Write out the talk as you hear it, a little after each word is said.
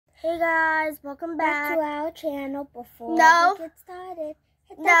Hey guys, welcome back to our channel. Before we get started,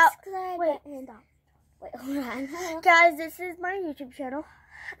 hit No. subscribe Wait. button. Wait, hold on. Guys, this is my YouTube channel.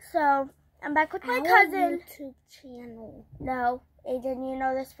 So, I'm back with my Our cousin. YouTube channel. No, Aiden, you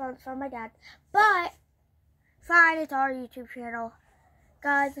know this from my dad. But, fine, it's our YouTube channel.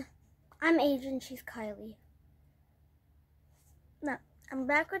 Guys, I'm Adrian, she's Kylie. no, I'm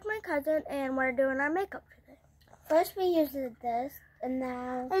back with my cousin and we're doing our makeup today. First we used this, and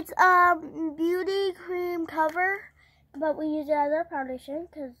now... It's beauty cream cover, but we use it as our foundation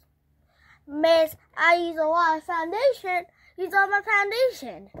because Miss, I use a lot of foundation. Use all my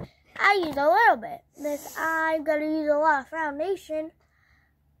foundation. I use a little bit. Miss, I'm gonna use a lot of foundation.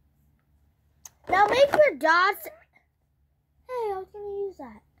 Now make your dots. Hey, I was gonna use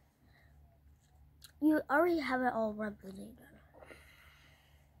that. You already have it all rubbed in.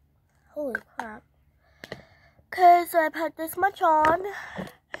 Holy crap. Because I put this much on.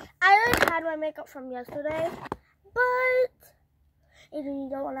 I already had my makeup from yesterday. But you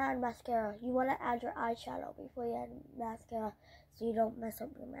don't want to add mascara. You want to add your eyeshadow before you add mascara. So you don't mess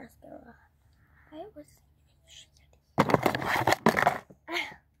up your mascara.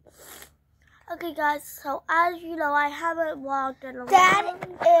 Okay guys, so as you know, I haven't vlogged in a Dad, while.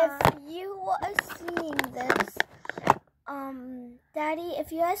 if you are seeing this, Daddy,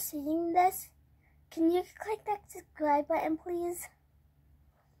 if you are seeing this, can you click that subscribe button, please?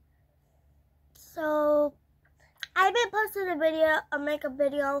 So, I haven't posted a makeup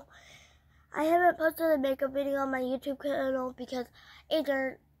video. I haven't posted a makeup video on my YouTube channel because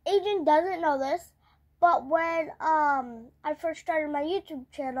Adrian doesn't know this. But when I first started my YouTube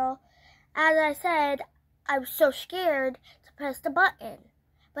channel, as I said, I was so scared to press the button.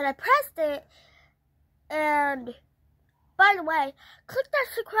 But I pressed it, and by the way, click that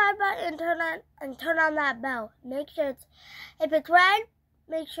subscribe button and turn on that bell. Make sure if it's red,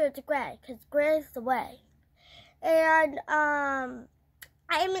 make sure it's gray, because gray is the way. And I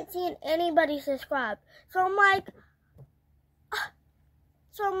haven't seen anybody subscribe. So I'm like,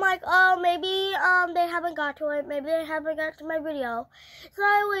 oh, maybe they haven't got to it. Maybe they haven't got to my video. So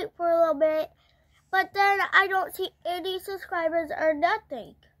I wait for a little bit. But then I don't see any subscribers or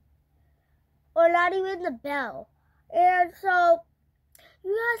nothing. Or not even the bell. And so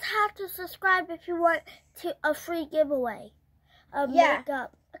you guys have to subscribe if you want a free giveaway of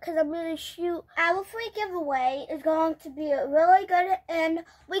makeup. Because I'm going to shoot. Our free giveaway is going to be really good, and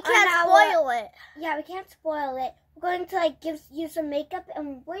we can't spoil it. Yeah, we can't spoil it. We're going to give you some makeup,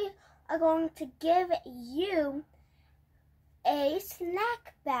 and we are going to give you a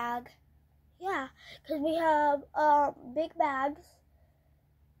snack bag. Yeah, because we have big bags.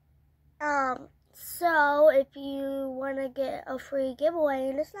 So if you want to get a free giveaway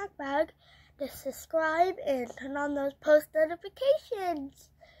in a snack bag, just subscribe and turn on those post notifications.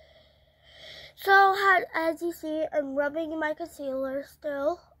 So as you see, I'm rubbing my concealer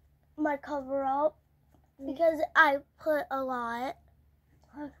still, my cover up, because I put a lot.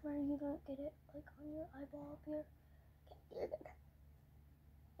 Like where you don't get it, like on your eyeball up here. Okay, you're good.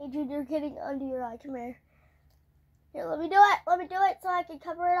 Adrian, you're getting under your eye. Come here. Here, let me do it. Let me do it so I can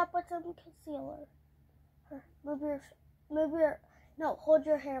cover it up with some concealer. No, hold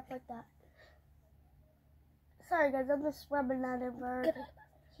your hair up like that. Sorry guys, I'm just rubbing that in for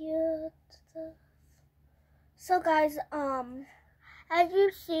So guys, as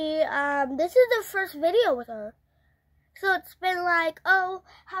you see, this is the first video with her. So it's been like, oh,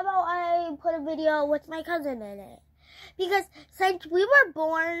 how about I put a video with my cousin in it? Because since we were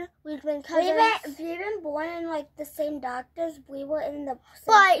born, we've been cousins. We've been born in the same doctors. We were in the same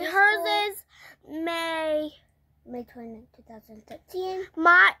But school. hers is May 29, 2013.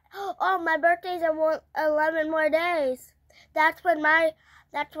 My birthday's in 11 more days. That's when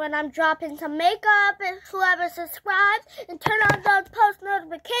I'm dropping some makeup, and whoever subscribes and turn on those post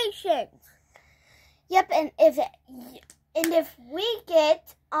notifications. Yep, and if we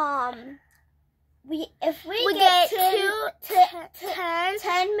get if we get 10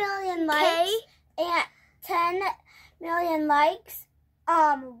 million likes and 10 million likes, we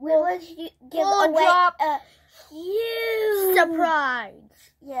will give away a huge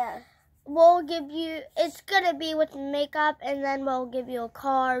surprise. Yeah. We'll give you, it's going to be with makeup, and then we'll give you a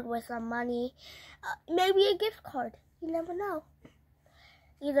card with some money. Maybe a gift card. You never know.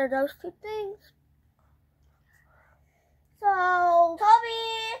 Either those two things. So,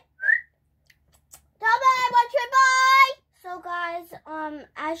 Toby, what's your bye? So guys,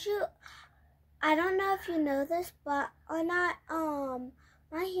 I don't know if you know this, but my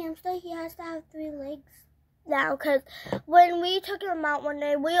hamster, he has to have 3 legs. Now, because when we took him out one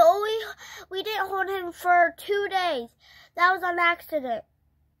day, we didn't hold him for 2 days. That was an accident.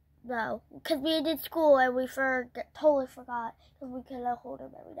 though, because we did school and we totally forgot because we couldn't hold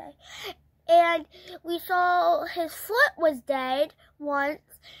him every day. And we saw his foot was dead once.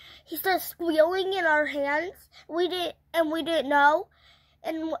 He started squealing in our hands. We didn't know,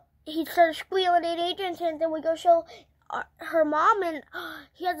 and he started squealing in Adrian's hands. And we go show her mom, and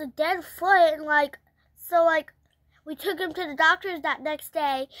he has a dead foot. And we took him to the doctors that next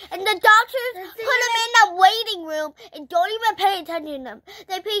day, and the doctors put him in the waiting room and don't even pay attention to him.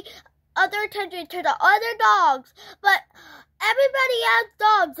 They pay other attention to the other dogs, but everybody else's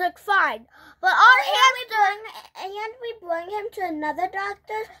dogs look fine. But our hamster, we bring him to another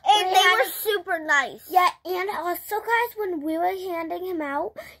doctor, and they were super nice. Yeah, and also, guys, when we were handing him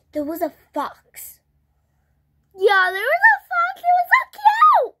out, there was a fox. Yeah, there was a fox. It was so cute.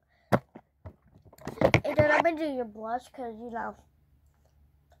 And then I'm gonna do your blush because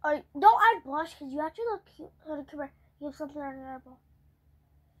don't add blush because you actually look cute. Come here. You have something on your eyeball.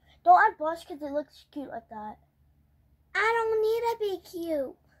 Don't add blush because it looks cute like that. I don't need to be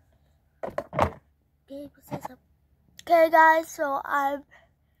cute. Okay, guys, so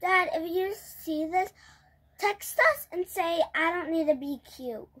Dad, if you see this, text us and say, I don't need to be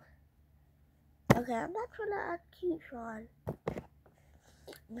cute. Okay, I'm not trying to act cute, Sean.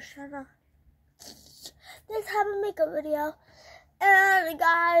 I'm just trying to just have a makeup video. And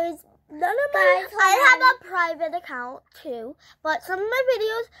guys, I have a private account too, but some of my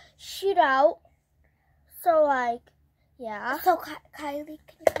videos shoot out. So yeah. So Kylie,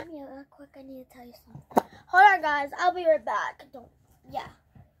 can you come here real quick? I need to tell you something. Hold on, guys. I'll be right back. Yeah.